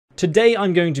Today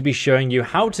I'm going to be showing you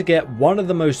how to get one of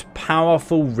the most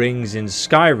powerful rings in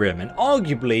Skyrim and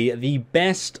arguably the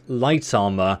best light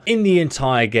armor in the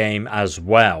entire game as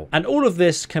well. And all of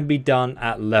this can be done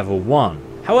at level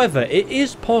 1. However, it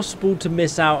is possible to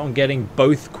miss out on getting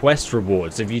both quest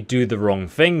rewards if you do the wrong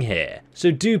thing here. So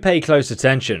do pay close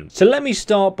attention. So let me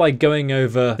start by going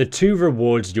over the 2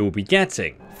 rewards you'll be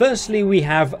getting. Firstly, we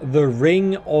have the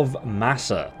Ring of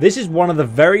Massa. This is one of the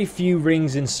very few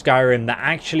rings in Skyrim that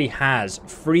actually has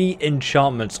 3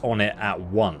 enchantments on it at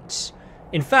once.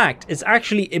 In fact, it's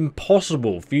actually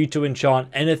impossible for you to enchant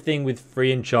anything with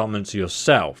 3 enchantments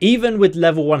yourself. Even with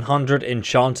level 100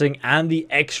 enchanting and the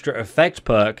extra effect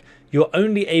perk, you're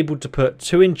only able to put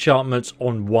 2 enchantments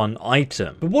on 1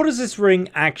 item. But what does this ring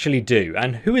actually do,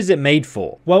 and who is it made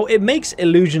for? Well, it makes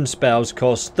illusion spells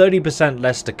cost 30%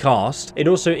 less to cast. It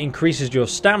also increases your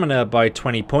stamina by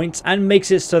 20 points and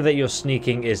makes it so that your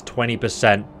sneaking is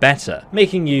 20% better,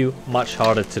 making you much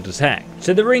harder to detect.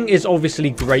 So the ring is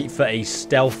obviously great for a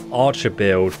stealth archer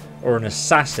build or an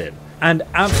assassin, and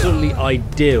absolutely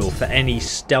ideal for any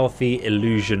stealthy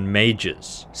illusion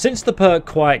mages. Since the perk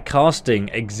Quiet Casting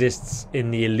exists in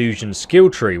the illusion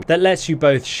skill tree that lets you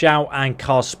both shout and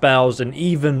cast spells and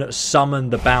even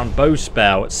summon the bound bow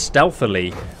spell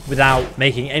stealthily without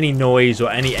making any noise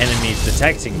or any enemies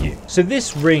detecting you. So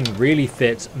this ring really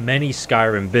fits many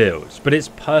Skyrim builds, but it's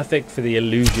perfect for the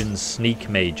illusion sneak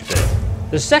mage build.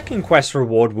 The second quest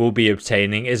reward we'll be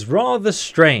obtaining is rather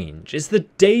strange. It's the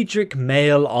Daedric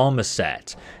Mail armor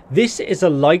set. This is a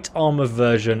light armor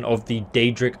version of the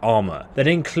Daedric armor that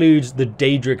includes the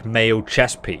Daedric Mail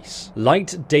chest piece,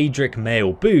 light Daedric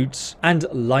Mail boots, and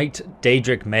light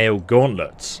Daedric Mail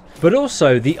gauntlets. But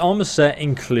also the armor set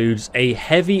includes a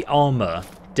heavy armor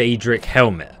Daedric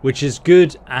helmet, which is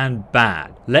good and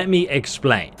bad. Let me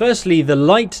explain. Firstly, the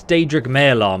light Daedric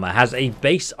mail armor has a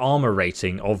base armor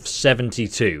rating of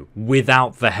 72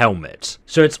 without the helmet.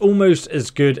 So it's almost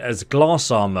as good as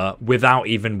glass armor without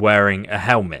even wearing a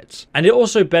helmet. And it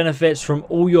also benefits from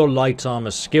all your light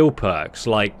armor skill perks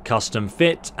like custom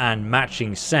fit and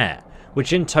matching set,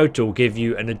 which in total give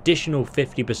you an additional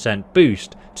 50%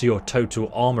 boost to your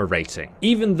total armor rating,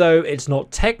 even though it's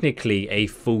not technically a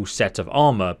full set of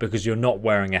armor because you're not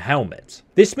wearing a helmet.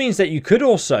 This means that you could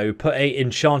also put a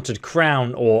enchanted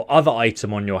crown or other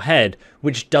item on your head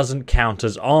which doesn't count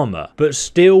as armor, but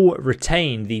still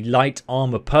retain the light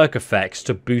armor perk effects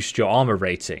to boost your armor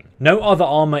rating. No other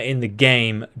armor in the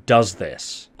game does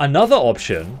this. Another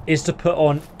option is to put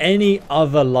on any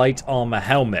other light armor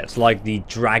helmet like the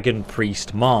Dragon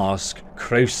Priest mask,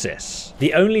 Croesus.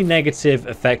 The only negative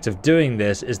effect of doing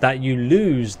this is that you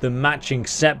lose the matching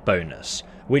set bonus,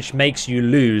 which makes you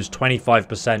lose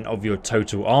 25% of your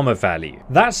total armor value.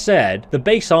 That said, the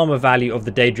base armor value of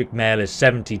the Daedric Mail is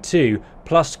 72,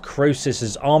 plus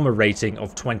Croesus's armor rating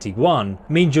of 21,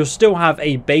 means you'll still have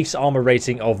a base armor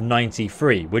rating of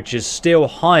 93, which is still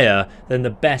higher than the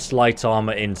best light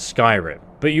armor in Skyrim.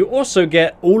 But you also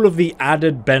get all of the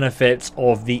added benefits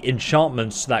of the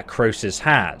enchantments that Croesus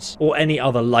has, or any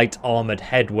other light armored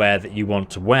headwear that you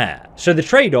want to wear. So the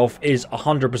trade-off is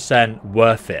 100%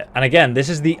 worth it. And again, this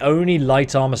is the only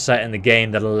light armor set in the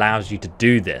game that allows you to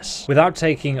do this, without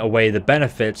taking away the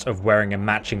benefits of wearing a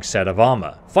matching set of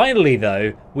armor. Finally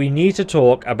though, we need to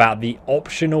talk about the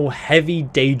optional heavy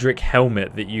Daedric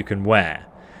helmet that you can wear.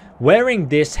 Wearing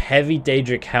this heavy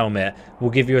Daedric helmet will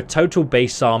give you a total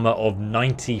base armor of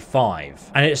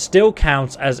 95, and it still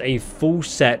counts as a full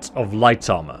set of light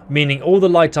armor, meaning all the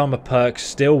light armor perks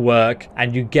still work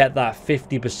and you get that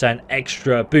 50%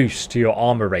 extra boost to your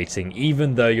armor rating,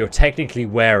 even though you're technically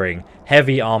wearing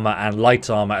heavy armor and light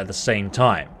armor at the same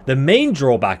time. The main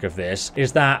drawback of this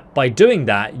is that by doing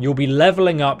that, you'll be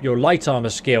leveling up your light armor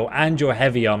skill and your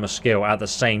heavy armor skill at the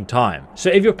same time. So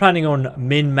if you're planning on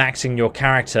min-maxing your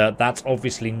character, that's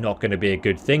obviously not going to be a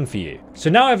good thing for you. So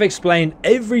now I've explained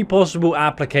every possible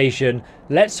application,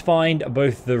 let's find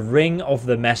both the Ring of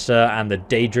the Mesa and the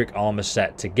Daedric armor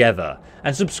set together.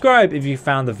 And subscribe if you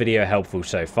found the video helpful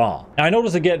so far. Now, in order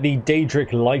to get the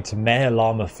Daedric light mail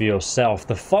armor for yourself,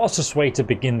 the fastest way to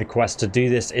begin the quest to do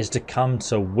this is to come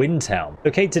to Windhelm,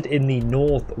 located in the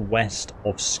northwest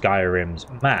of Skyrim's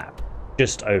map,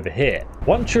 just over here.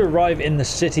 Once you arrive in the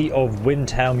city of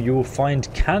Windhelm, you will find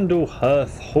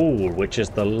Candlehearth Hall, which is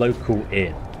the local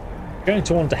inn. You're going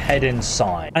to want to head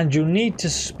inside and you'll need to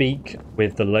speak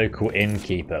with the local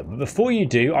innkeeper. But before you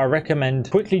do, I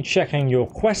recommend quickly checking your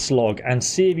quest log and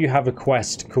see if you have a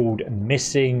quest called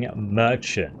Missing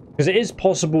Merchant, because it is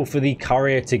possible for the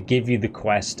courier to give you the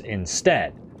quest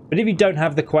instead. But if you don't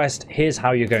have the quest, here's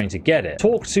how you're going to get it.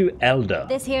 Talk to Elder.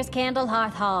 This here's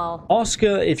Candlehearth Hall. Ask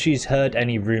her if she's heard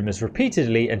any rumors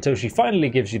repeatedly until she finally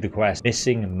gives you the quest,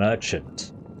 Missing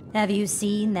Merchant. Have you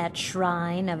seen that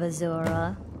shrine of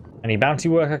Azura? Any bounty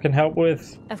work I can help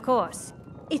with? Of course.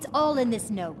 It's all in this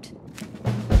note.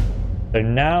 So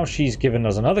now she's given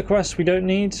us another quest we don't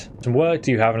need. Some work.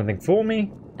 Do you have anything for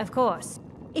me? Of course.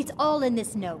 It's all in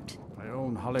this note. I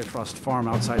own Hollyfrost Farm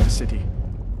outside the city.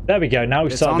 There we go. Now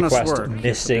we start the quest, work.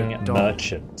 Missing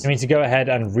Merchant. We need to go ahead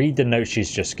and read the note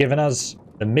she's just given us.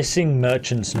 The Missing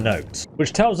Merchant's Note,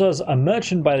 which tells us a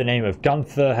merchant by the name of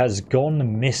Gunther has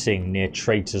gone missing near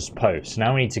Traitor's Post.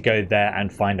 Now we need to go there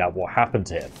and find out what happened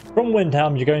to him. From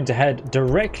Windhelm, you're going to head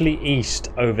directly east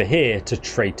over here to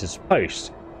Traitor's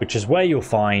Post, which is where you'll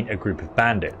find a group of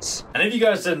bandits. And if you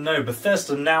guys didn't know,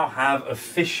 Bethesda now have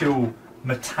official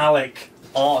metallic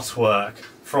artwork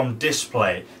from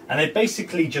display, and they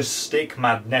basically just stick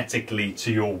magnetically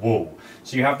to your wall.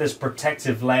 So you have this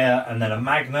protective layer and then a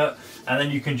magnet, and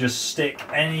then you can just stick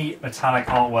any metallic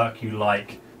artwork you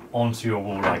like onto your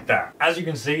wall like that. As you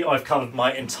can see, I've covered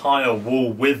my entire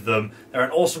wall with them. They're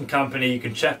an awesome company. You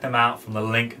can check them out from the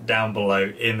link down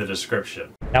below in the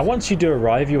description. Now once you do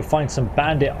arrive, you'll find some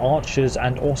bandit archers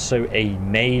and also a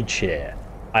mage here.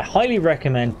 I highly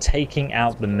recommend taking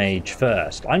out the mage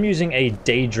first. I'm using a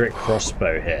Daedric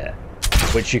crossbow here,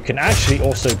 which you can actually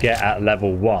also get at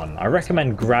level 1. I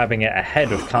recommend grabbing it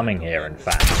ahead of coming here, in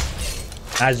fact.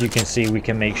 As you can see, we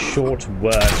can make short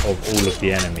work of all of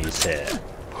the enemies here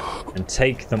and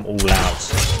take them all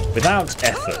out without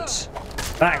effort.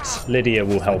 In fact, Lydia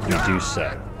will help me do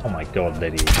so. Oh my god,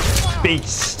 Lydia.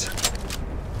 Beast!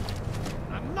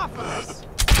 Enough of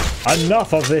this!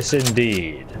 Enough of this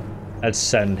indeed. Let's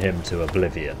send him to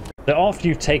oblivion. So after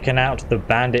you've taken out the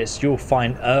bandits, you'll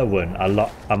find Erwin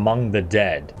among the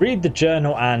dead. Read the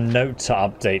journal and note to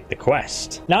update the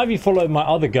quest. Now if you follow my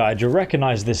other guide, you'll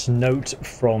recognize this note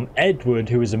from Edward,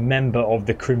 who is a member of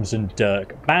the Crimson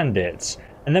Dirk Bandits.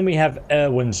 And then we have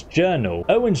Erwin's journal.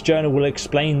 Erwin's journal will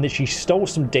explain that she stole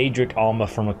some Daedric armor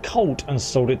from a cult and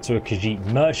sold it to a Khajiit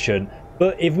merchant,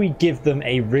 but if we give them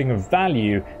a ring of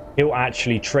value, he'll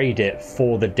actually trade it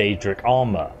for the Daedric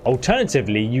armor.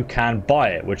 Alternatively, you can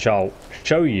buy it, which I'll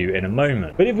show you in a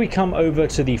moment. But if we come over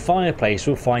to the fireplace,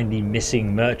 we'll find the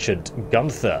missing merchant,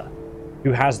 Gunther,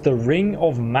 who has the Ring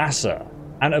of Massa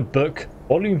and a book,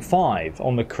 Volume 5,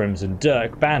 on the Crimson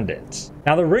Dirk Bandits.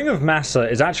 Now, the Ring of Massa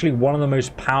is actually one of the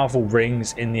most powerful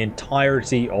rings in the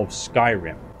entirety of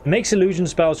Skyrim. It makes illusion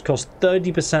spells cost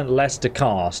 30% less to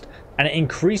cast, and it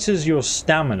increases your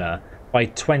stamina by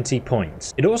 20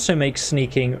 points. It also makes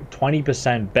sneaking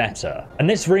 20% better. And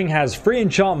this ring has 3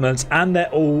 enchantments and they're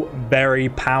all very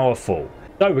powerful.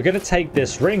 So we're going to take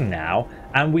this ring now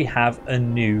and we have a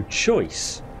new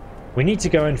choice. We need to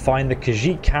go and find the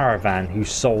Khajiit caravan who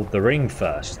sold the ring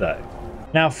first though.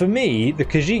 Now for me, the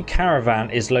Khajiit caravan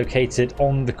is located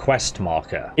on the quest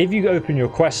marker. If you open your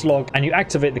quest log and you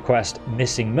activate the quest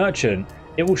Missing Merchant,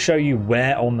 it will show you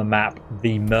where on the map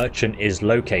the merchant is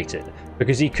located,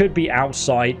 because he could be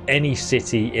outside any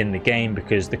city in the game,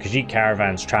 because the Khajiit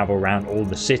caravans travel around all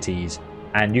the cities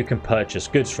and you can purchase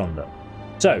goods from them.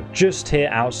 So just here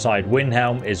outside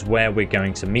Windhelm is where we're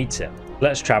going to meet him.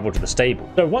 Let's travel to the stable.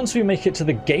 So once we make it to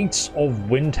the gates of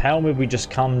Windhelm, if we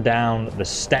just come down the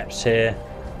steps here,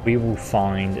 we will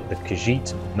find the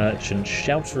Khajiit merchant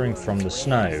sheltering from the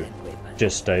snow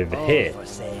just over here.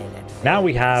 Now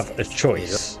we have a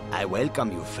choice. I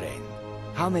welcome you, friend.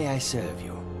 How may I serve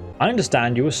you? I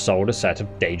understand you were sold a set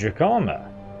of Daedric armor.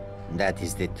 That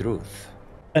is the truth.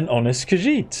 An honest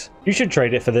Khajiit. You should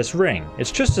trade it for this ring.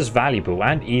 It's just as valuable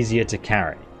and easier to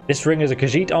carry. This ring is a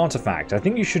Khajiit artifact. I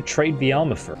think you should trade the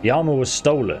armor for it. The armor was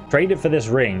stolen. Trade it for this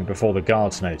ring before the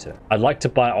guards note it. I'd like to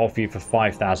buy it off you for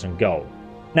 5,000 gold.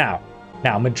 Now,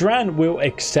 Madran will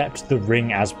accept the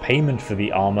ring as payment for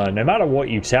the armor no matter what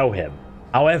you tell him.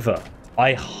 However,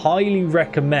 I highly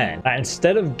recommend that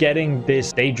instead of getting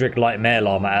this Daedric light mail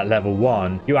armor at level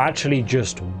 1, you actually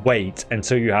just wait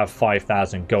until you have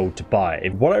 5,000 gold to buy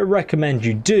it. What I recommend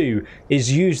you do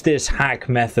is use this hack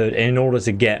method in order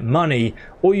to get money,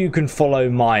 or you can follow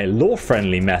my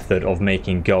lore-friendly method of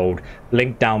making gold,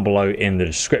 linked down below in the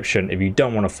description if you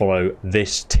don't want to follow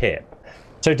this tip.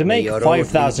 So to make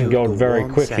 5,000 gold very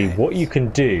quickly, what you can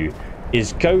do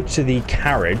is go to the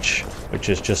carriage, which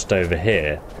is just over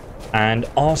here, and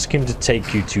ask him to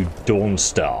take you to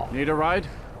Dawnstar. Need a ride?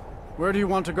 Where do you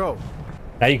want to go?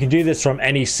 Now you can do this from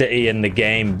any city in the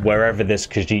game, wherever this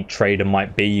Khajiit trader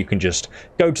might be. You can just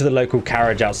go to the local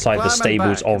carriage outside the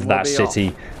stables of that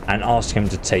city and ask him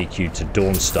to take you to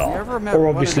Dawnstar. Or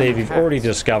obviously, if you've already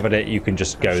discovered it, you can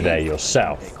just go there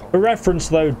yourself. For reference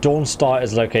though, Dawnstar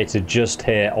is located just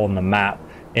here on the map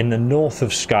in the north of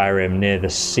Skyrim near the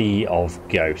Sea of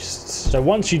Ghosts. So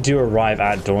once you do arrive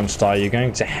at Dawnstar, you're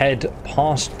going to head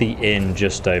past the inn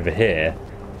just over here.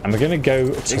 And we're going to go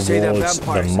towards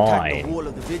the mine,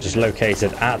 which is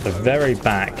located at the very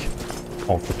back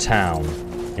of the town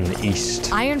in the east.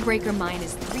 Ironbreaker mine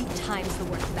is 3 times the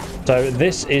worth of that. So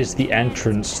this is the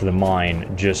entrance to the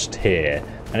mine just here,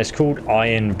 and it's called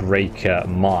Ironbreaker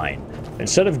Mine.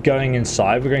 Instead of going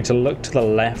inside, we're going to look to the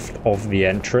left of the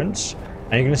entrance,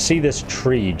 and you're going to see this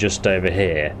tree just over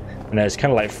here. And there's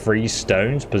kind of like 3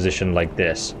 stones positioned like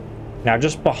this. Now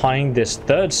just behind this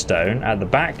 3rd stone at the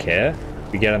back here,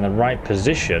 we get in the right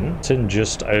position, and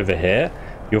just over here,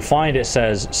 you'll find it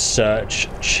says search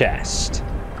chest.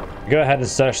 Go ahead and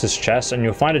search this chest and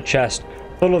you'll find a chest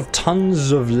full of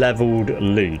tons of leveled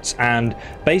loot. And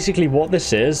basically what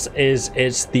this is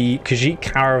it's the Khajiit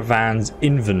Caravan's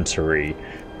inventory,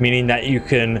 meaning that you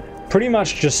can pretty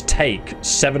much just take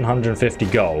 750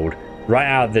 gold right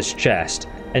out of this chest.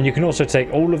 And you can also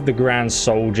take all of the grand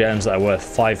soul gems that are worth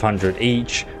 500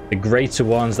 each, the greater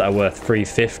ones that are worth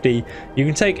 350. You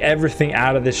can take everything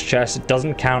out of this chest. It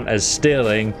doesn't count as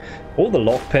stealing. All the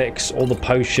lockpicks, all the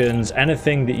potions,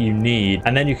 anything that you need.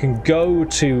 And then you can go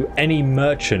to any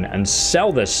merchant and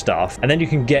sell this stuff. And then you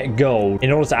can get gold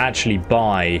in order to actually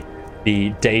buy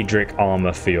the Daedric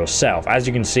armor for yourself. As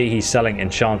you can see, he's selling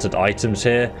enchanted items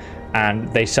here,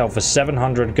 and they sell for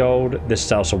 700 gold. This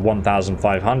sells for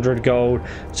 1,500 gold.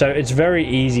 So it's very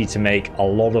easy to make a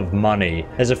lot of money.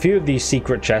 There's a few of these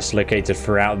secret chests located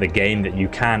throughout the game that you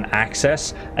can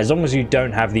access, as long as you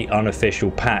don't have the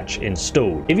unofficial patch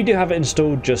installed. If you do have it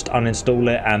installed, just uninstall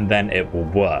it and then it will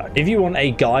work. If you want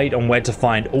a guide on where to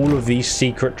find all of these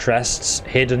secret chests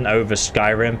hidden over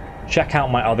Skyrim, check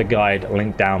out my other guide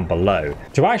linked down below.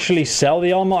 To actually sell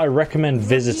the armor, I recommend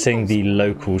visiting the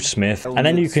local smith, and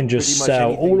then you can just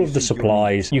sell all of the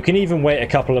supplies. You can even wait a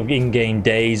couple of in-game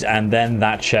days and then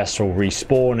that chest will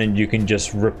respawn, and you can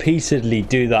just repeatedly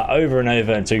do that over and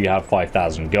over until you have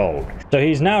 5,000 gold. So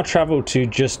he's now traveled to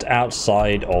just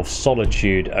outside of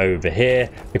Solitude over here.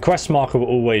 The quest marker will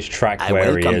always track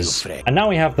where he is. And now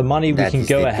we have the money, we can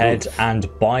go ahead and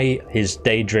buy his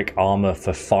Daedric armor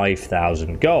for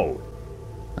 5,000 gold.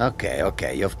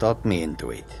 Okay, you've talked me into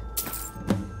it.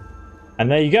 And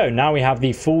there you go. Now we have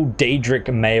the full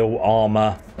Daedric mail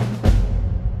armor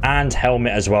and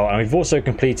helmet as well. And we've also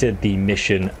completed the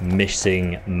mission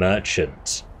Missing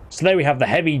Merchant. So there we have the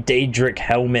heavy Daedric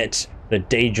helmet, the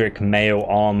Daedric mail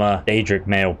armor, Daedric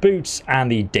mail boots,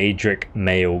 and the Daedric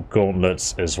mail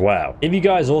gauntlets as well. If you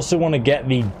guys also want to get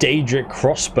the Daedric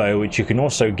crossbow, which you can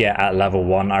also get at level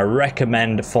 1, I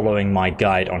recommend following my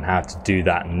guide on how to do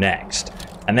that next.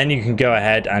 And then you can go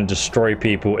ahead and destroy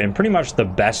people in pretty much the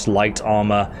best light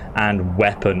armor and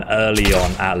weapon early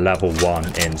on at level 1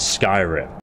 in Skyrim.